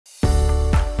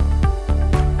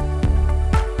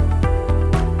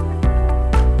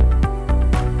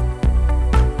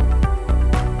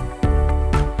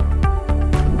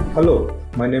Hello,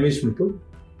 my name is Mukul.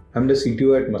 I'm the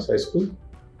CTO at Masai School.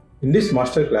 In this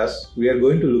masterclass, we are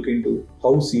going to look into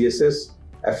how CSS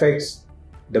affects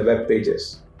the web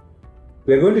pages.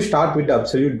 We are going to start with the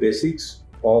absolute basics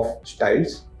of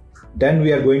styles. Then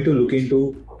we are going to look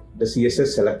into the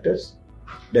CSS selectors,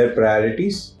 their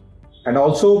priorities, and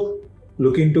also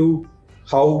look into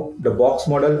how the box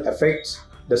model affects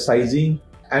the sizing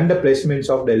and the placements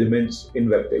of the elements in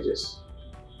web pages.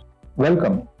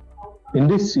 Welcome. In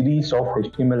this series of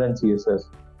HTML and CSS,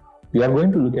 we are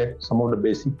going to look at some of the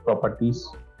basic properties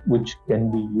which can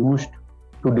be used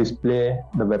to display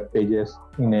the web pages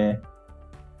in a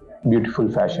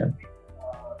beautiful fashion.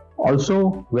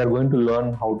 Also, we are going to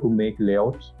learn how to make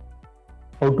layouts,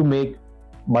 how to make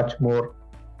much more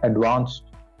advanced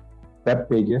web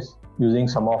pages using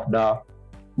some of the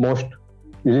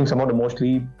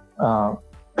mostly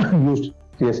used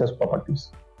CSS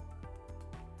properties.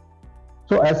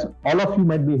 So as all of you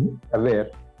might be aware,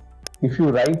 if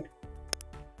you write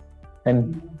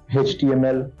an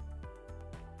HTML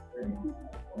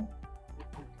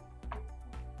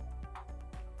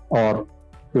or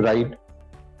you write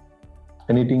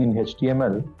anything in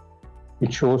HTML,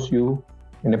 it shows you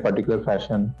in a particular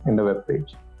fashion in the web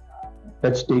page.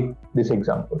 Let's take this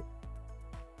example.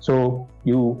 So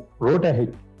you wrote a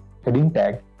heading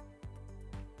tag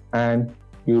and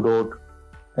you wrote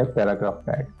a paragraph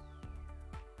tag.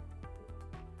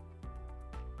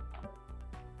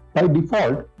 By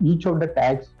default, each of the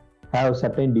tags have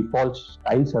certain default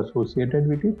styles associated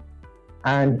with it,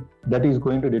 and that is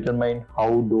going to determine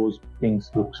how those things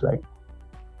looks like.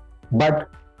 But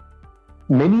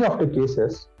many of the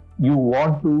cases, you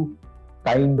want to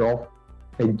kind of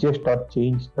adjust or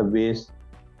change the ways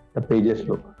the pages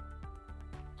look.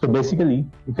 So basically,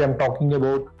 if I'm talking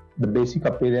about the basic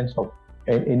appearance of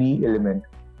any element,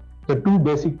 the two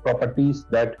basic properties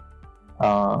that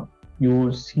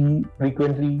you see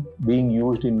frequently being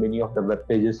used in many of the web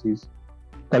pages is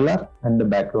color and the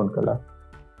background color.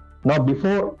 Now,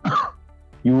 before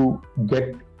you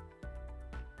get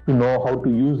to know how to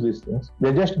use these things,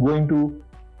 we're just going to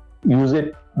use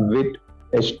it with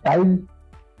a style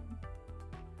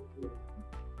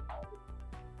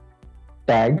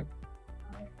tag,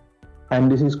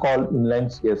 and this is called inline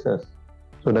CSS.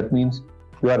 So that means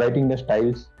you are writing the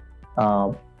styles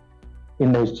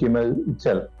in the HTML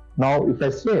itself. Now, if I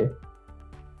say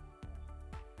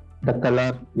the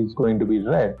color is going to be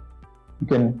red, you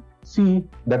can see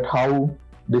that how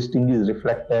this thing is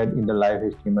reflected in the live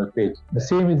HTML page. The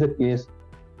same is the case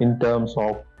in terms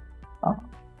of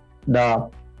the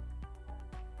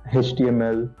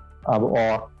HTML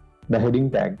or the heading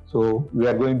tag. So we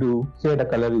are going to say the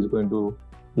color is going to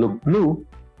look blue.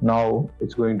 Now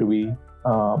it's going to be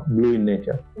blue in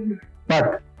nature.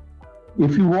 But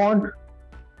if you want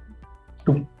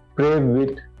to play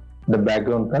with the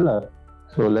background color,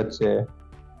 so let's say,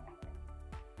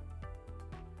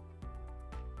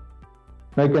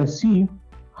 now you can see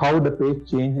how the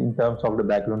page changed in terms of the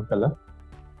background color.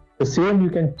 The same you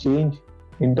can change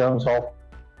in terms of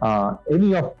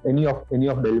any of the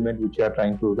element which you are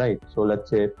trying to write. So let's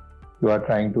say you are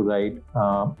trying to write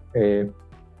a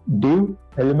div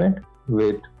element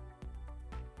with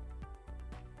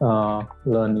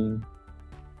learning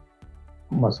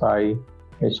Masai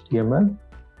HTML,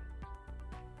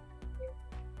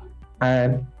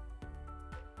 and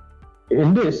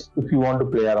in this, if you want to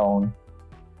play around,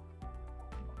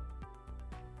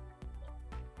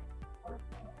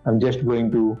 I'm just going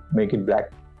to make it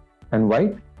black and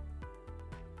white.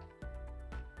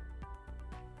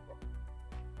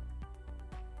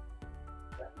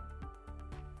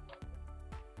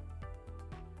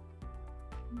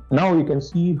 Now you can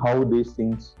see how these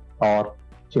things are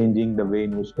changing the way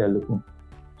in which they are looking.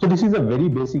 So this is a very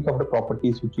basic of the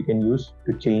properties which you can use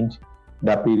to change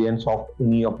the appearance of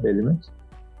any of the elements.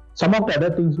 Some of the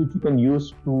other things which you can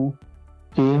use to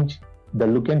change the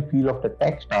look and feel of the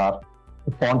text are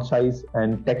the font size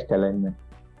and text alignment.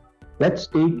 Let's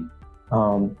take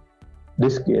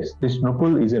this case. This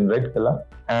nupul is in red color,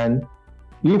 and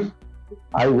if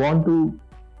I want to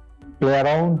play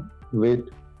around with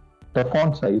the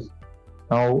font size,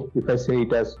 now if I say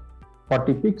it as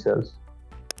 40 pixels,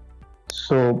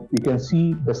 so you can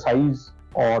see the size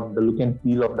or the look and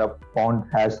feel of the font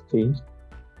has changed.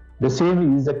 The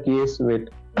same is the case with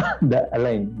the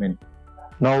alignment.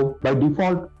 Now by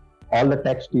default, all the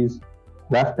text is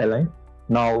left aligned.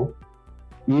 Now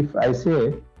if I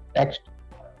say text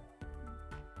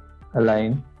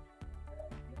align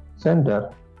center,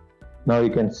 now you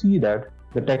can see that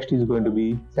the text is going to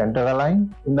be center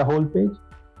aligned in the whole page,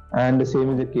 and the same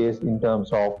is the case in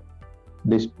terms of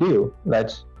this div.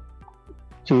 Let's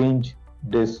change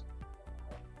this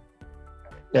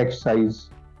text size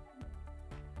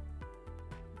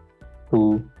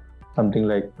to something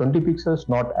like 20 pixels,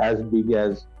 not as big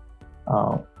as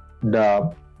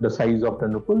the size of the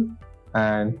nupple.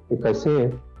 And if I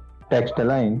say text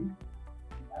align,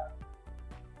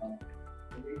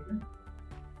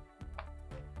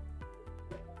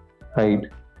 right,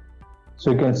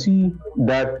 so you can see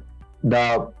that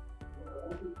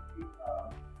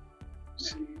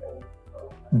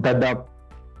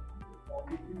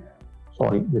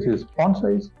this is font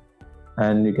size,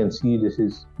 and you can see this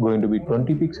is going to be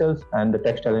 20 pixels and the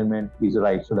text alignment is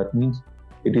right. So that means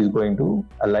it is going to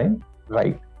align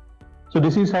right. So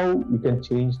this is how you can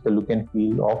change the look and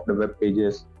feel of the web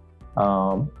pages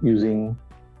using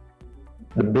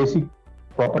the basic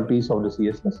properties of the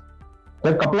CSS.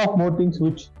 There are a couple of more things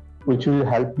which will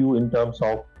help you in terms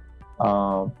of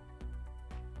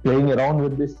playing around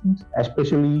with these things,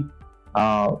 especially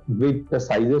with the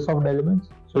sizes of the elements.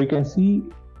 So you can see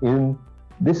in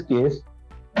this case,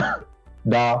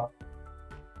 there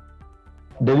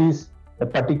is a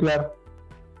particular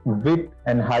width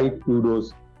and height to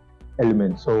those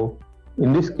elements. So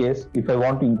in this case, if I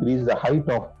want to increase the height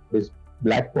of this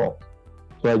black box,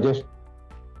 so I just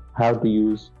have to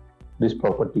use this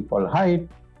property called height,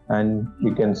 and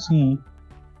you can see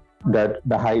that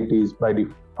the height is by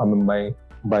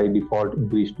default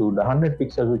increased to the 100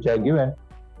 pixels which I have given.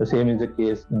 The same is the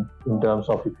case in terms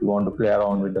of if you want to play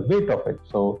around with the weight of it.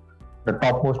 So the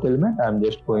topmost element, I'm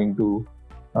just going to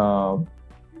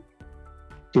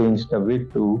change the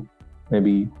width to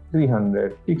maybe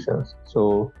 300 pixels.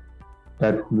 So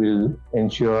that will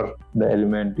ensure the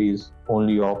element is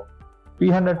only of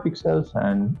 300 pixels.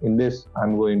 And in this,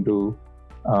 I'm going to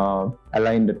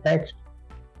align the text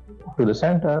to the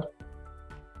center.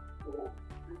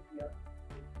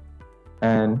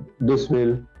 And this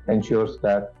will ensures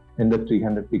that in the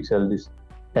 300 pixel, this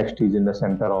text is in the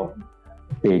center of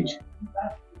the page.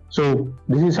 So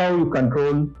this is how you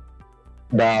control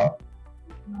the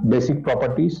basic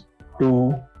properties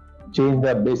to change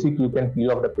the basic look and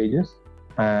feel of the pages,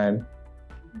 and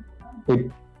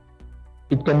it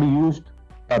can be used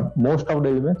for most of the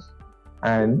elements.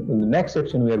 And in the next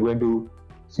section, we are going to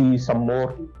see some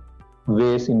more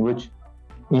ways in which,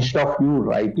 instead of you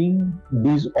writing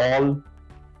these all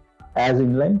as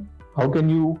inline, how can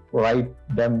you write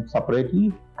them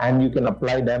separately and you can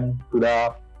apply them to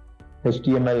the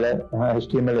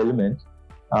HTML elements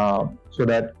so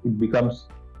that it becomes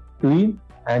clean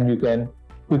and you can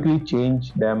quickly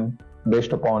change them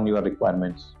based upon your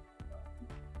requirements.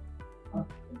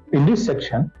 In this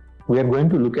section, we are going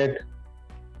to look at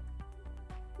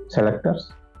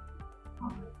selectors,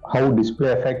 how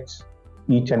display affects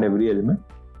each and every element,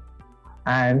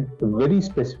 and a very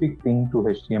specific thing to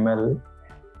HTML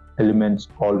elements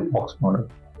called box model.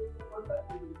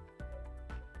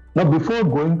 Now, before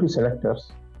going to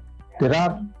selectors, there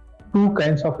are two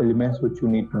kinds of elements which you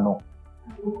need to know.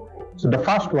 So the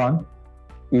first one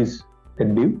is a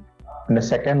div and the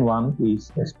second one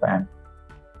is a span.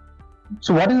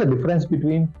 So what is the difference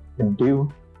between a div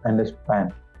and a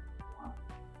span?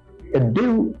 A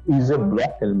div is a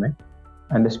block element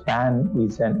and a span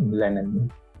is an inline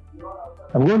element.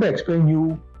 I'm going to explain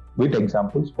you with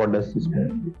examples what does this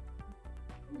mean.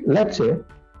 Let's say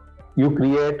you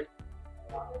create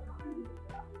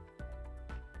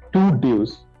two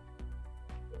divs,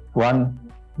 one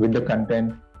with the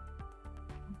content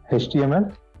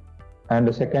HTML and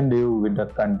the second div with the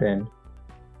content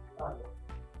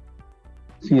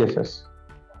CSS.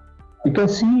 You can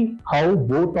see how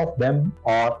both of them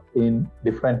are in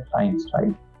different lines,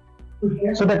 right?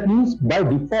 So that means by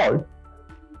default,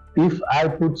 if I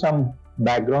put some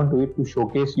background to it to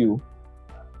showcase you,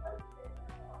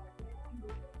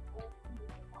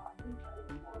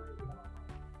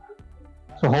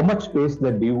 so how much space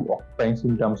the div occupies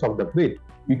in terms of the width,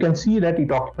 you can see that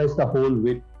it occupies the whole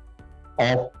width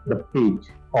of the page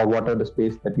or whatever the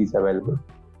space that is available.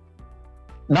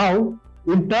 Now,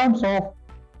 in terms of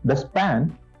the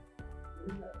span,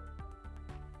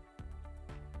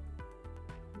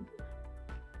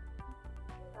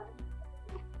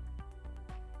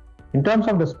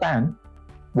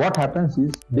 what happens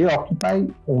is they occupy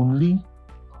only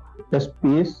the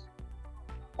space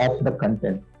of the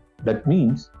content. That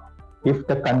means if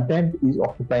the content is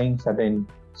occupying certain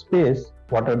space,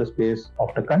 what are the space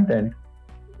of the content?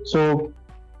 So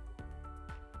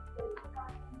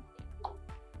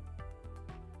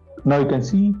now you can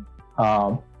see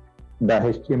the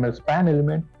HTML span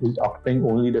element is occupying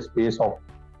only the space of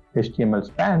HTML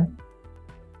span,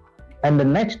 and the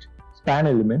next span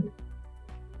element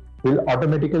will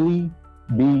automatically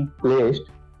be placed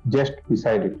just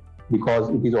beside it, because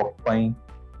it is occupying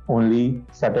only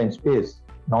certain space,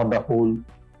 not the whole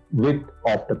width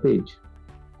of the page.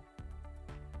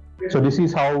 So this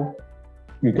is how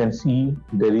you can see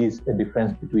there is a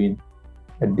difference between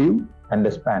a div and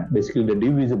a span. Basically, the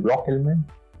div is a block element,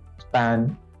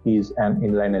 span is an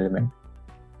inline element.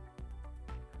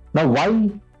 Now, why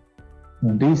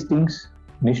these things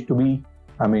need to be,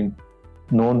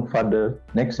 known for the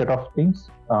next set of things,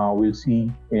 we'll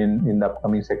see in the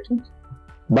upcoming sections.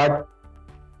 But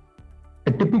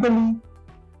typically,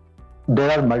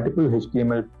 there are multiple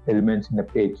HTML elements in a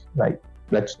page. Like,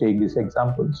 let's take this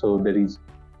example. So there is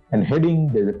a heading,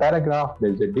 there's a paragraph,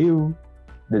 there's a div,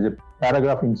 there's a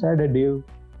paragraph inside a div,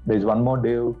 there's one more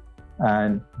div,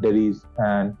 and there is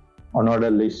an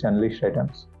unordered list and list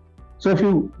items.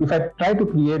 So if I try to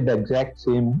create the exact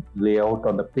same layout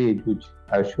on the page which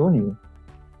I've shown you,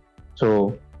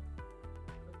 so,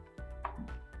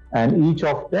 and each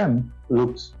of them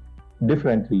looks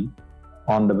differently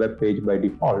on the web page by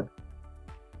default.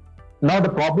 Now the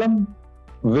problem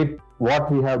with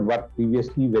what we have worked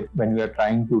previously with when we are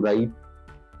trying to write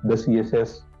the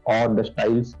CSS or the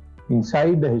styles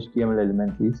inside the HTML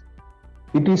elements is,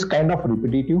 it is kind of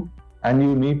repetitive and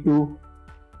you need to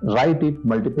write it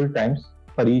multiple times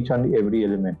for each and every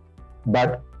element.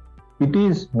 But it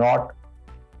is not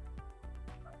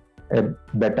a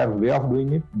better way of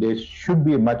doing it. There should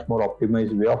be a much more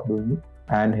optimized way of doing it,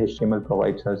 and HTML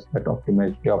provides us that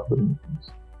optimized way of doing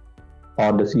things,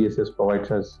 or the CSS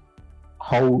provides us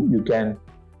how you can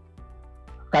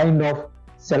kind of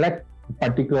select a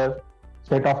particular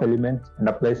set of elements and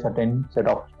apply certain set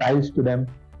of styles to them,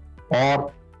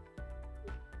 or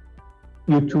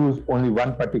you choose only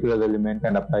one particular element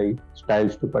and apply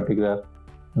styles to particular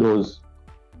those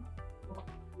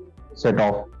set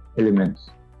of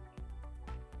elements.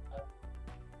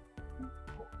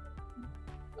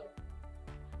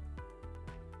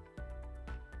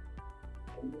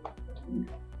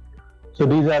 So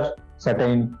these are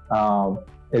certain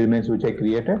elements which I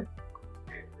created,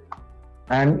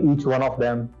 and each one of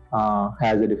them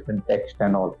has a different text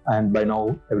and all, and by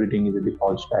now everything is a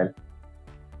default style.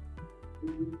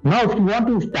 Now if you want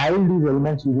to style these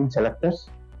elements using selectors,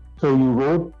 so you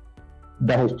wrote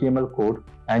the HTML code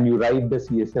and you write the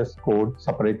CSS code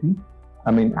separately.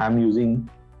 I'm using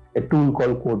a tool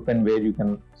called CodePen where you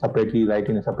can separately write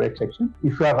in a separate section.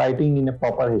 If you are writing in a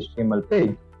proper HTML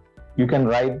page, you can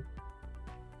write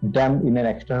them in an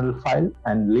external file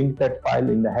and link that file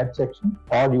in the head section,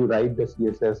 or you write the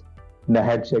CSS in the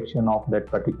head section of that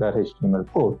particular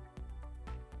HTML code.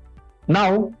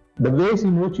 Now, the ways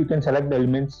in which you can select the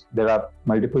elements, there are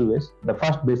multiple ways. The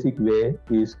first basic way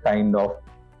is kind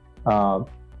of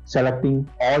selecting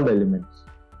all the elements.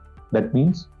 That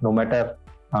means no matter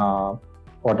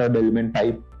what are the element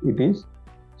type it is.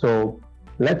 So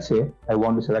let's say I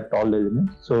want to select all the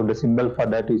elements. So the symbol for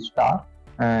that is star,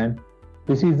 and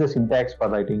this is the syntax for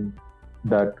writing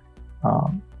that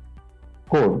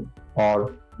code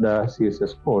or the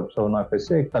CSS code. So now if I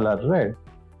say color red,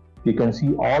 you can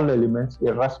see all elements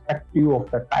irrespective of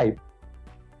the type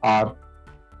are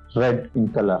red in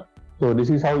color. So this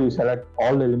is how you select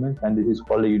all elements, and this is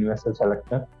called a universal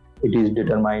selector. It is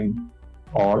determined,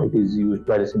 or it is used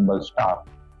by the symbol star.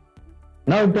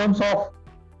 Now in terms of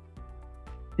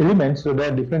elements, so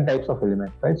there are different types of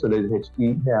elements, right? So there is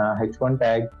H1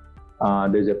 tag,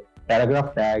 there's a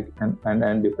paragraph tag,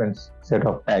 and different set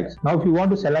of tags. Now if you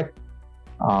want to select,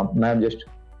 now I'm just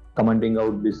commenting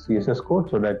out this CSS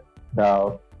code so that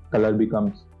the color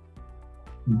becomes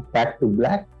back to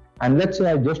black. And let's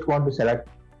say I just want to select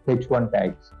H1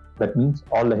 tags. That means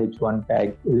all the H1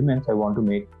 tag elements, I want to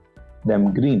make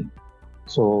them green.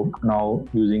 So now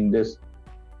using this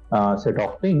set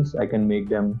of things, I can make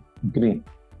them green.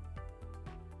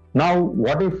 Now,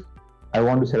 what if I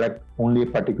want to select only a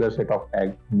particular set of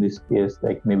tags? In this case,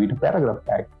 like maybe the paragraph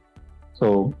tag.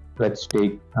 So let's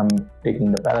take, I'm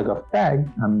taking the paragraph tag,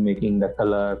 I'm making the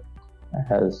color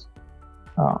as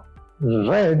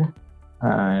red,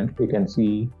 and you can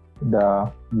see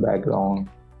the background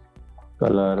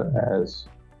color as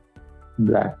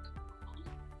black.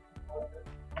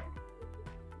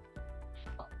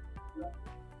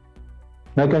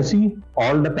 Now you can see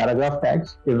all the paragraph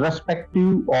tags,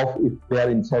 irrespective of if they are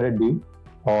inside a div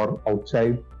or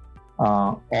outside,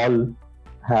 all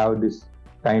have this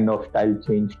kind of style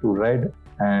change to red,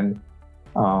 and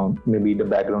maybe the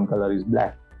background color is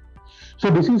black. So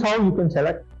this is how you can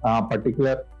select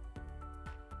particular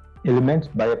elements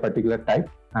by a particular type,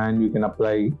 and you can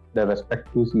apply the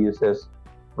respective CSS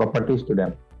properties to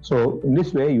them. So in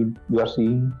this way, you are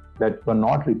seeing that we're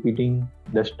not repeating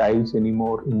the styles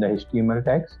anymore in the HTML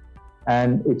tags,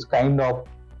 and it's kind of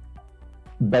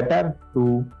better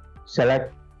to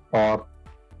select or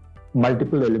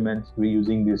multiple elements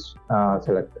using these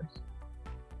selectors.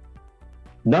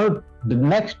 Now the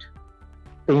next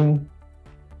thing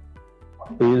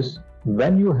is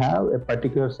when you have a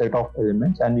particular set of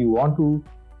elements and you want to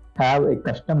have a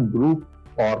custom group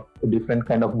or a different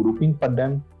kind of grouping for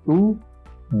them, to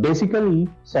basically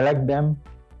select them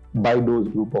by those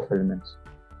group of elements.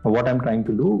 Now, what I'm trying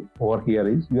to do over here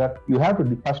is you have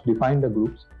to first define the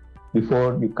groups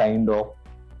before you kind of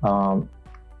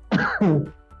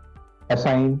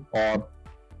assign or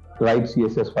write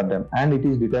CSS for them, and it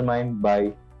is determined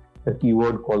by a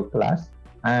keyword called class.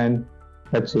 And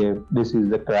let's say this is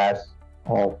the class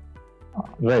of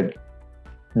red.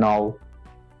 Now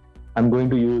I'm going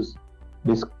to use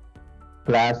this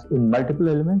class in multiple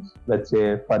elements. Let's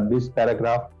say for this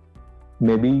paragraph,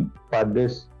 maybe for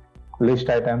this list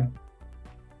item,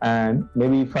 and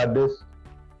maybe for this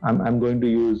I'm going to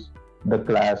use the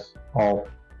class of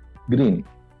green.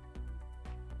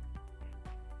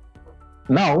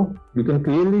 Now you can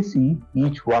clearly see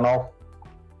each one of,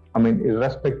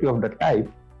 irrespective of the type,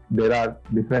 there are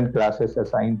different classes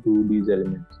assigned to these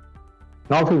elements.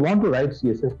 Now if we want to write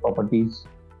CSS properties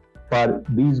for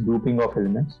these grouping of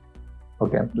elements,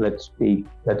 okay, let's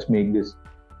make this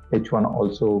h1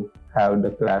 also have the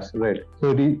class red.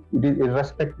 So it is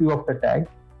irrespective of the tag,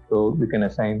 so we can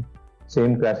assign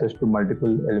same classes to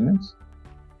multiple elements.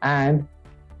 And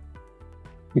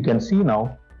you can see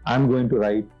now I'm going to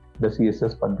write the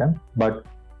CSS for them, but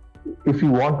if you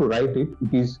want to write it,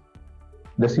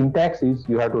 the syntax is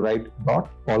you have to write dot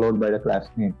followed by the class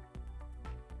name.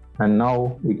 And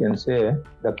now we can say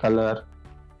the color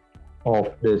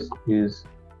of this is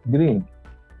green.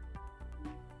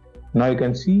 Now you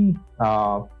can see,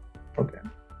 okay,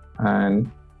 and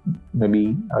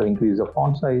maybe I'll increase the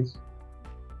font size.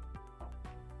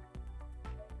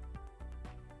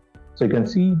 So you can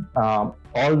see all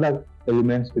the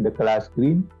elements with the class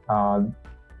green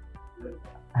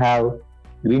have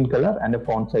green color and a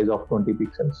font size of 20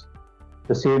 pixels.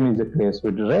 The same is the case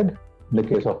with red. In the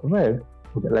case of red,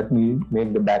 okay, let me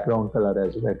make the background color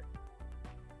as red.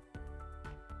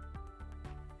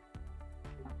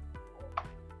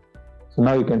 So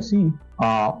now you can see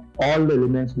all the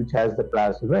elements which has the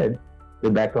class red, the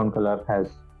background color has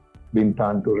been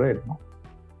turned to red now.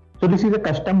 So this is a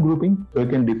custom grouping. So you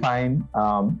can define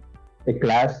a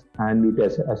class and it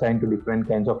is assigned to different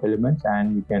kinds of elements,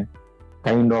 and you can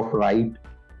kind of write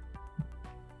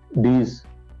these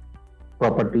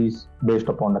properties based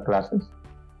upon the classes.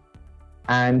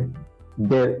 And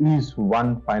there is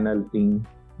one final thing,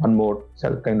 one more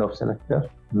kind of selector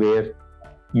where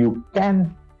you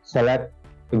can select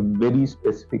a very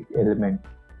specific element.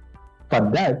 For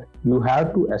that, you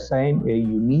have to assign a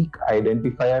unique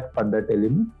identifier for that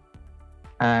element,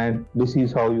 and this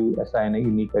is how you assign a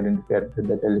unique identifier to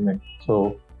that element.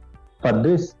 So for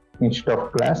this, instead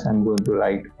of class, I'm going to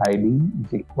write id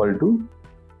is equal to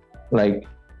like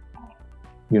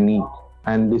unique,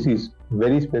 and this is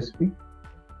very specific.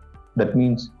 That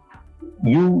means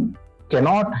you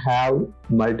cannot have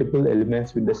multiple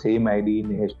elements with the same ID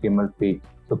in a HTML page.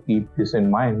 So keep this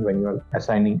in mind when you are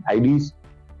assigning IDs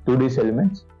to these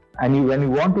elements. And when you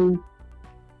want to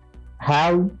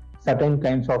have certain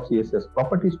kinds of CSS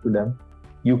properties to them,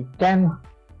 you can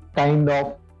kind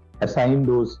of assign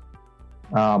those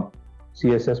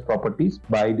CSS properties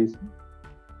by this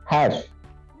hash.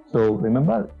 So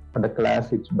remember, for the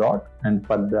class it's dot, and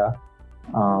for the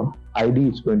ID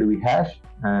it's going to be hash,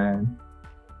 and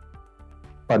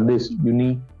for this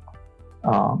unique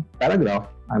paragraph,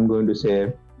 I'm going to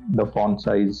say the font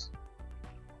size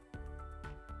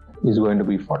is going to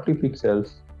be 40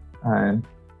 pixels and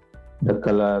the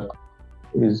color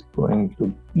is going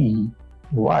to be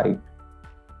white,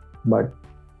 but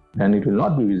then it will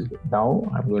not be visible. Now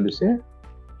I'm going to say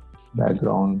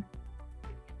background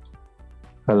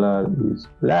color is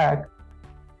black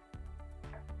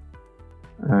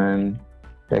and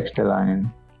text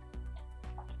align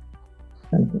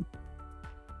center.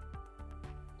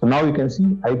 So now you can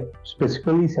see I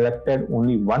specifically selected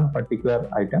only one particular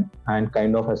item and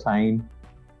kind of assigned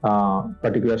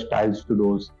particular styles to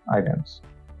those items.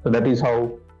 So that is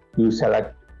how you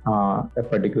select a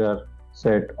particular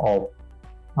set of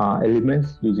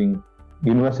elements using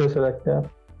universal selector,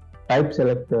 type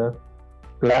selector,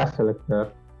 class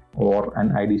selector, or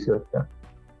an ID selector.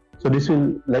 So this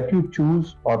will let you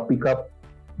choose or pick up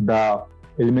the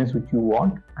elements which you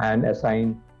want and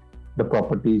assign the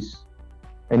properties,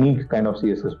 any kind of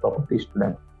CSS properties to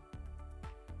them.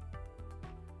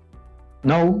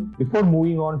 Now, before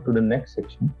moving on to the next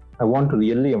section, I want to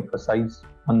really emphasize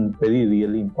one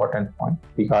really important point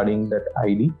regarding that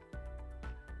ID.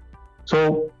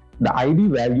 So the ID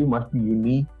value must be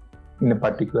unique in a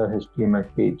particular HTML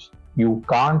page. You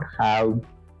can't have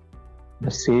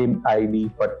the same ID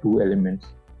for two elements.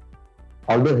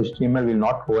 Although HTML will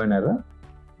not throw an error,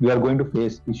 you are going to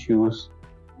face issues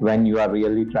when you are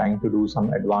really trying to do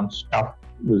some advanced stuff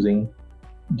using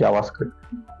JavaScript.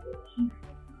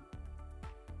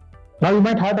 Now you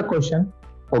might have the question,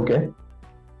 okay,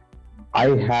 I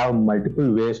have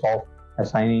multiple ways of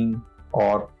assigning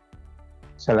or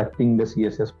selecting the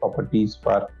CSS properties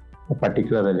for a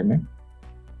particular element.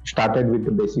 Started with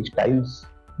the basic styles,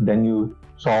 then you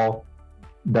saw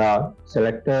the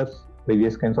selectors,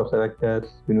 various kinds of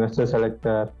selectors, universal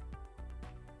selector,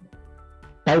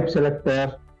 type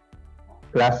selector,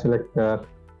 class selector,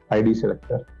 ID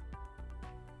selector.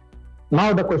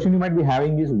 Now the question you might be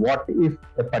having is, what if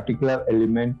a particular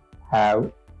element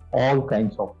have all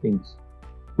kinds of things?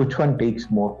 Which one takes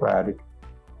more priority?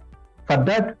 For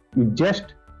that, you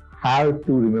just have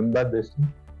to remember this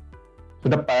thing. So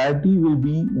the priority will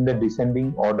be in the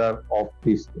descending order of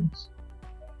these things.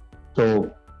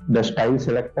 So the style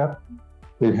selector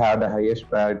will have the highest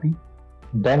priority,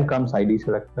 then comes ID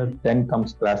selector, then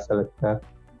comes class selector,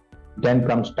 then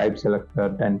comes type selector,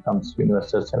 then comes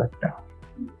universal selector.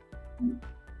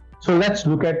 So let's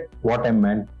look at what I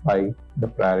meant by the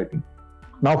priority.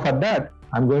 Now for that,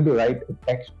 I'm going to write a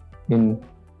text in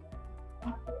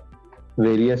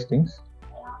various things.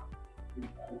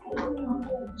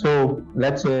 So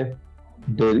let's say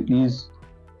there is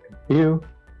a div,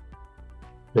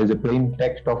 there's a plain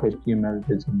text of HTML,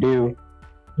 there's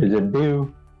a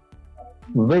div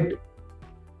with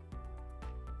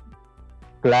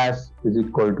class is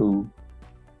equal to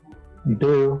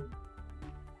div,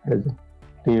 there's a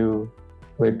div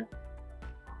with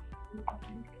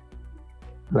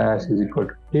class is equal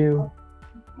to div,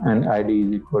 and ID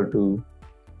is equal to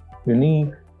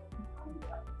unique,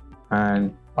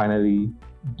 and finally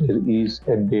there is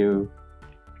a div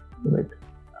with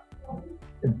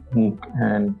unique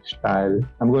and style.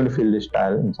 I'm going to fill this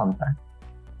style in some time.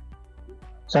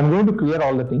 So I'm going to clear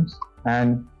all the things,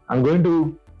 and I'm going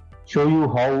to show you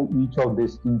how each of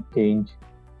these things change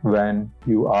when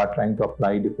you are trying to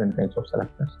apply different kinds of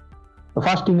selectors. The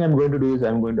first thing I'm going to do is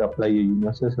I'm going to apply a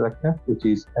universal selector, which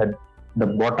is at the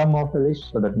bottom of the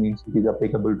list. So that means it is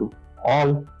applicable to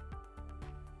all.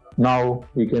 Now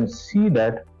you can see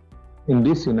that in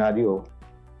this scenario,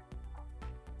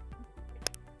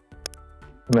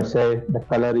 let's say the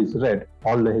color is red,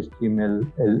 all the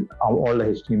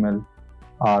HTML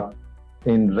are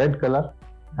in red color,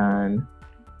 and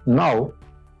now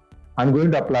I'm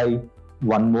going to apply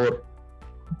one more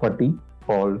property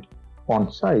called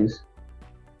font size,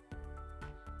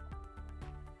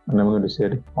 and I'm going to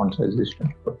say font size is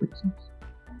 24 pixels.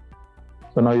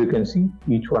 So now you can see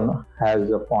each one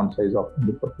has a font size of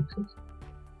 24 pixels.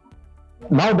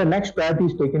 Now the next priority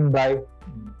is taken by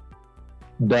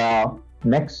the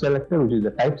next selector, which is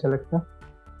the type selector.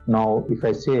 Now if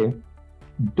I say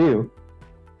div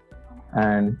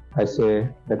and I say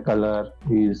the color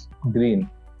is green,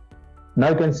 now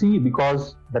you can see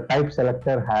because the type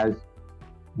selector has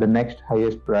the next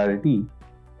highest priority,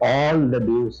 all the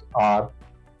divs are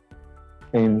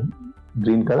in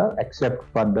green color except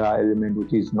for the element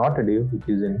which is not a div, which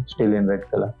is still in red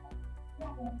color.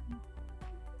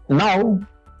 Now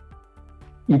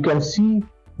you can see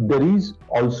there is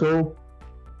also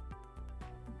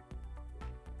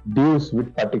divs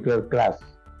with particular class,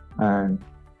 and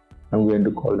I'm going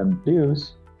to call them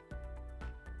divs.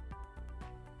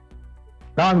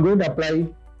 Now I'm going to apply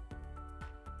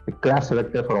a class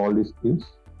selector for all these divs.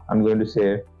 I'm going to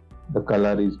say the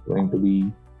color is going to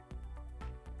be,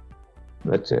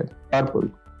 let's say, purple.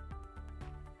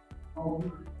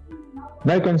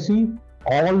 Now you can see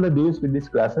all the divs with these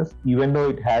classes, even though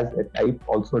it has a type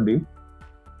also div,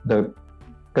 the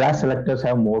class selectors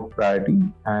have more priority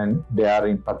and they are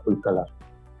in purple color.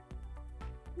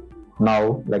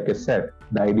 Now, like I said,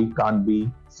 the ID can't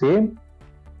be same,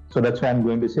 so that's why I'm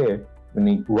going to say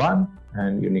unique 1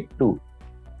 and unique 2.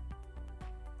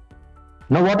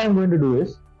 Now what I'm going to do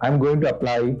is I'm going to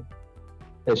apply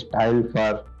a style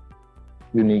for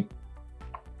unique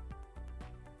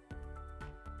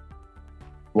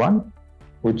 1,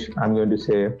 which I'm going to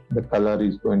say the color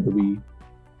is going to be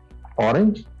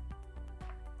orange.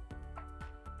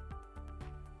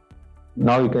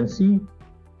 Now you can see,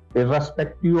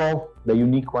 irrespective of the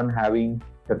unique one having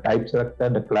the type selector,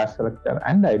 the class selector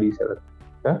and the ID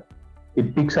selector,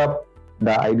 it picks up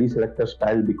the ID selector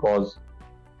style because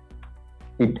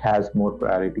it has more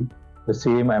priority. The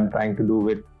same I'm trying to do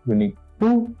with unique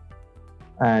 2.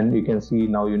 and you can see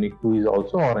now unique 2 is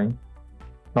also orange.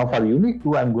 Now for unique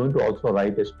 2, I'm going to also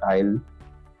write a style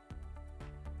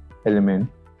element.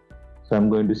 So I'm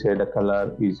going to say the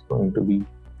color is going to be,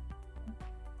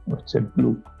 let's say,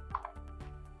 blue.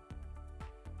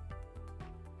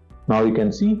 Now you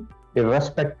can see,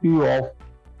 irrespective of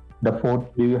the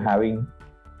fourth view having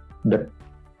the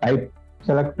type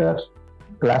selector,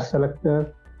 class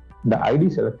selector, the ID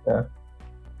selector,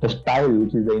 the style,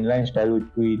 which is the inline style which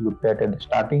we looked at the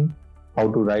starting,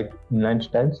 how to write inline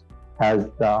styles, has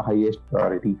the highest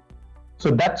priority.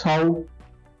 So that's how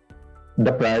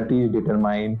the priority is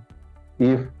determined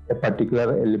if a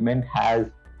particular element has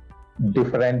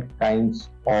different kinds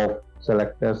of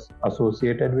selectors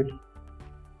associated with it.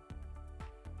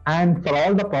 And for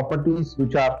all the properties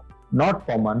which are not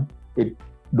common,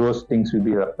 those things will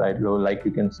be applied low. Like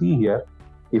you can see here,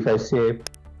 if I say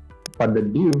for the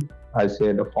div, I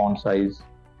say the font size,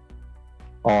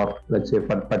 or let's say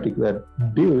for particular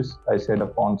divs, I say the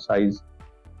font size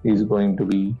is going to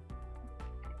be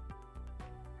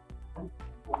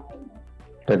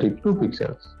 32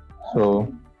 pixels.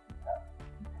 So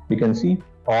you can see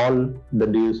all the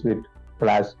divs with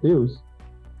class divs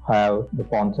have the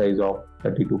font size of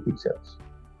 32 pixels.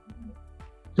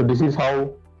 So this is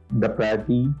how the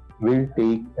priority will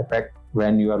take effect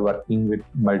when you are working with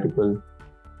multiple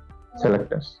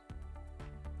selectors.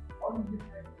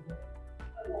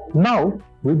 Now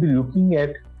we'll be looking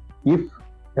at if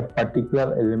a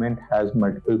particular element has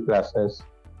multiple classes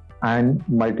and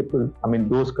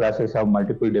those classes have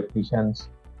multiple definitions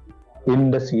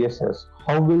in the CSS,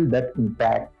 how will that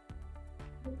impact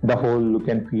the whole look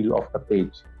and feel of the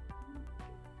page?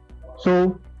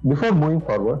 So before moving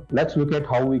forward, let's look at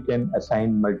how we can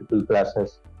assign multiple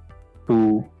classes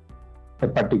to a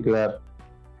particular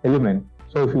element.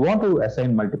 So if you want to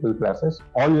assign multiple classes,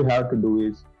 all you have to do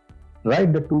is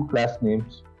write the two class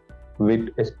names with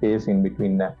a space in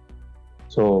between them.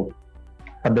 So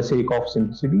for the sake of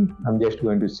simplicity, I'm just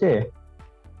going to say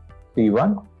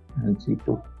C1 and C2.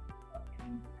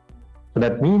 So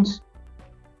that means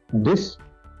this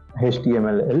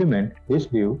HTML element, this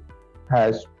div,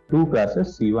 has two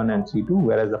classes, C1 and C2,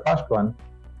 whereas the first one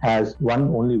has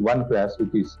only one class,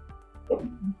 which is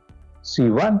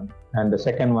C1, and the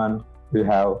second one will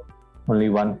have only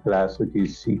one class, which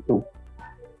is C2.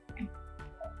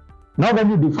 Now when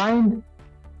you define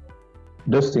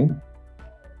this thing,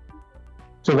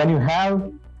 so when you have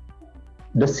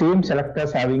the same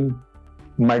selectors having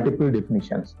multiple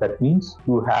definitions, that means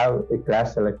you have a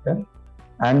class selector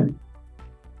and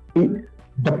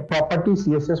the properties,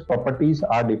 CSS properties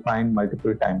are defined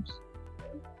multiple times.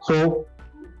 So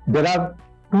there are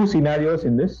two scenarios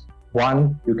in this.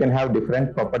 One, you can have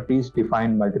different properties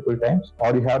defined multiple times,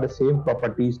 or you have the same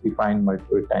properties defined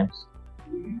multiple times.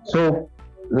 So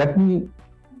let me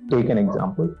take an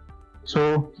example.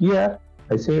 So here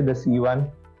I say the C1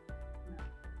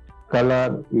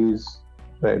 color is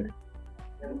red.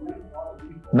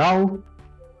 Now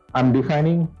I'm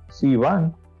defining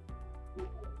C1,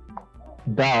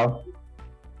 the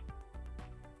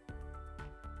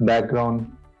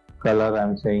background color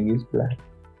I'm saying is black.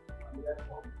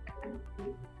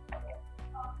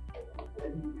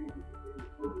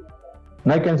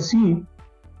 Now I can see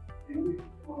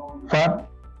for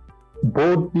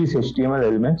both these HTML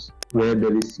elements where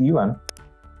there is C1,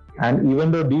 and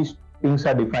even though these things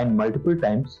are defined multiple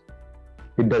times,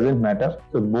 it doesn't matter.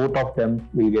 So both of them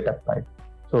will get applied.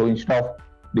 So instead of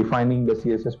defining the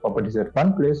CSS properties at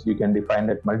one place, you can define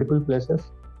at multiple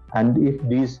places. And if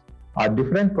these are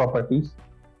different properties,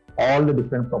 all the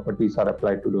different properties are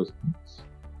applied to those things.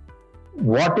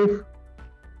 What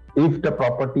if the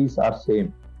properties are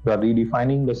same? You are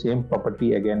redefining the same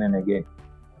property again and again.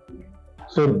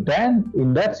 So then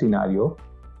in that scenario,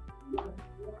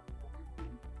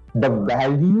 the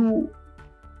value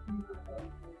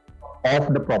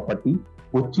of the property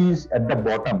which is at the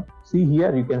bottom, see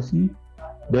here you can see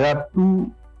there are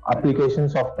two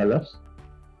applications of colors,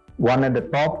 one at the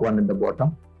top, one at the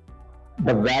bottom.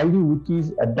 The value which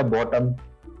is at the bottom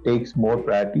takes more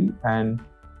priority and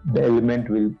the element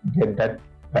will get that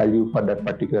value for that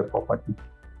particular property.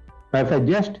 Now if I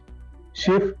just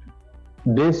shift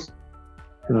this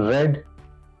red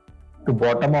to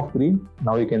bottom of green,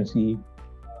 now you can see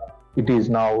it is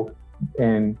now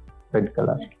in red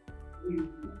color.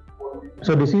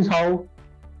 So this is how,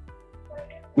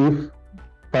 if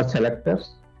for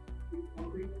selectors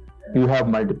you have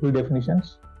multiple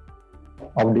definitions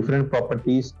of different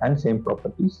properties and same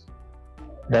properties,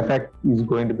 the effect is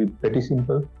going to be pretty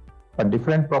simple. For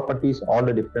different properties, all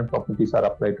the different properties are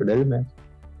applied to the elements.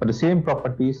 For the same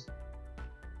properties,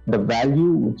 the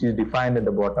value which is defined at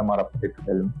the bottom are applied to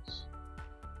the elements.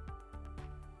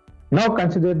 Now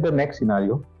consider the next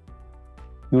scenario.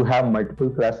 You have multiple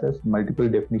classes, multiple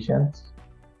definitions,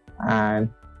 and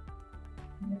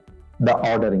the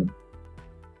ordering.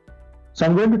 So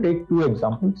I'm going to take two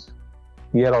examples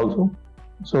here also.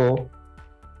 So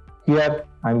here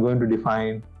I'm going to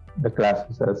define the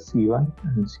classes as C1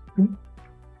 and C2.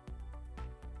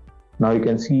 Now you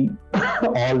can see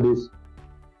all these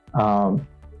 4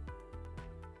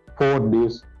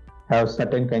 divs have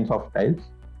certain kinds of styles.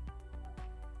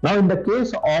 Now in the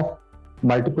case of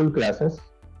multiple classes,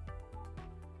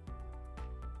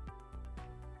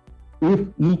 if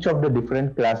each of the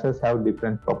different classes have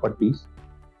different properties,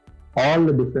 all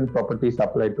the different properties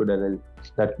apply to the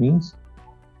elements. That means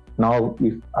now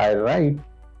if I write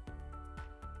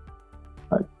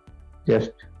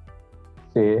just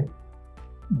say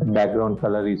the background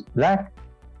color is black,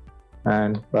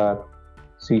 and for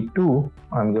C2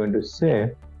 I'm going to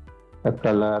say the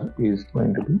color is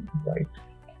going to be white.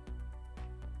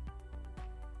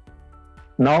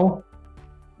 Now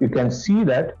you can see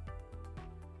that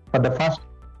for the first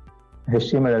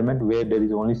HTML element where there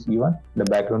is only C1, the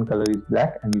background color is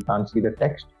black and you can't see the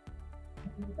text.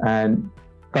 And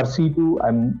for C2,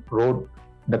 I wrote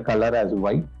the color as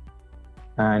white,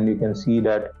 and you can see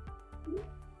that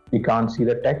you can't see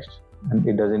the text and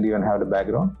it doesn't even have the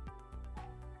background.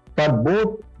 For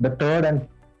both the third and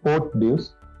fourth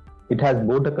divs, it has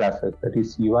both the classes, that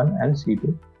is C1 and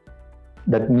C2.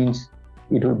 That means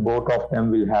both of them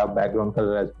will have background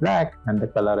color as black and the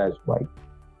color as white.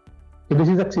 So this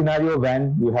is a scenario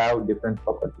when you have different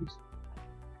properties.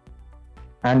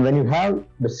 And when you have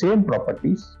the same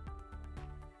properties,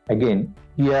 again,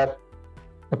 here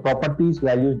the properties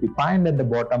values defined at the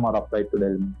bottom are applied to the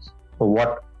elements. So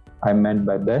what I meant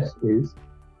by this is,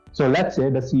 so let's say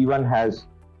the C1 has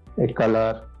a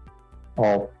color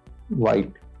of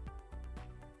white,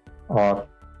 or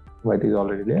white is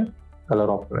already there, color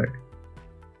of red.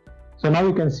 So now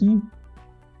you can see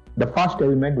the first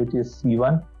element, which is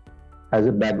C1, has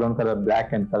a background color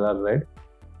black and color red,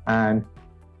 and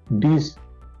these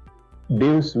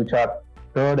divs which are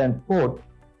third and fourth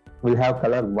will have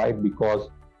color white because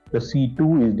the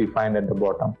C2 is defined at the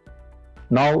bottom.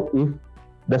 Now if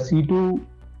the C2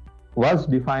 was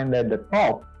defined at the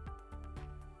top,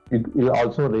 it will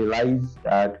also realize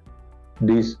that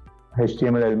these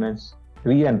HTML elements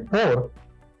 3 and 4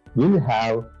 will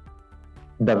have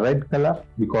the red color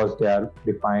because they are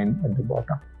defined at the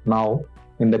bottom. Now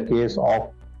in the case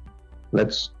of,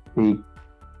 let's take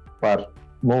for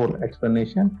more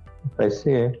explanation, if I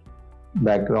say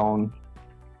background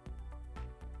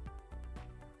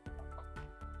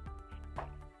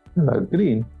color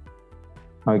green,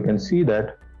 now you can see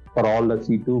that for all the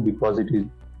C2, because it is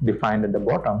defined at the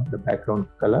bottom, the background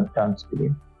color turns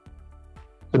green.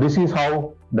 So this is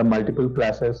how the multiple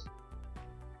classes,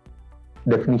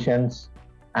 definitions,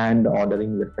 and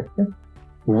ordering is affected.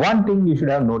 One thing you should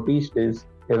have noticed is,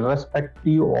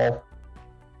 irrespective of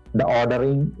the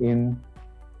ordering in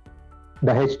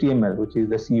the HTML, which is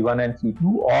the C1 and C2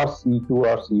 or C2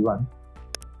 or C1,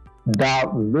 the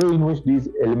way in which these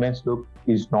elements look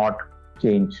is not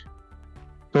changed.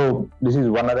 So this is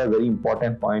one other very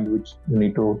important point which you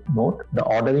need to note. The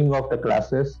ordering of the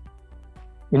classes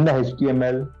in the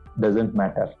HTML doesn't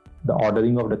matter. The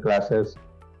ordering of the classes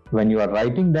when you are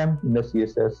writing them in the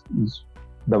CSS is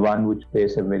the one which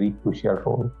plays a very crucial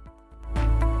role.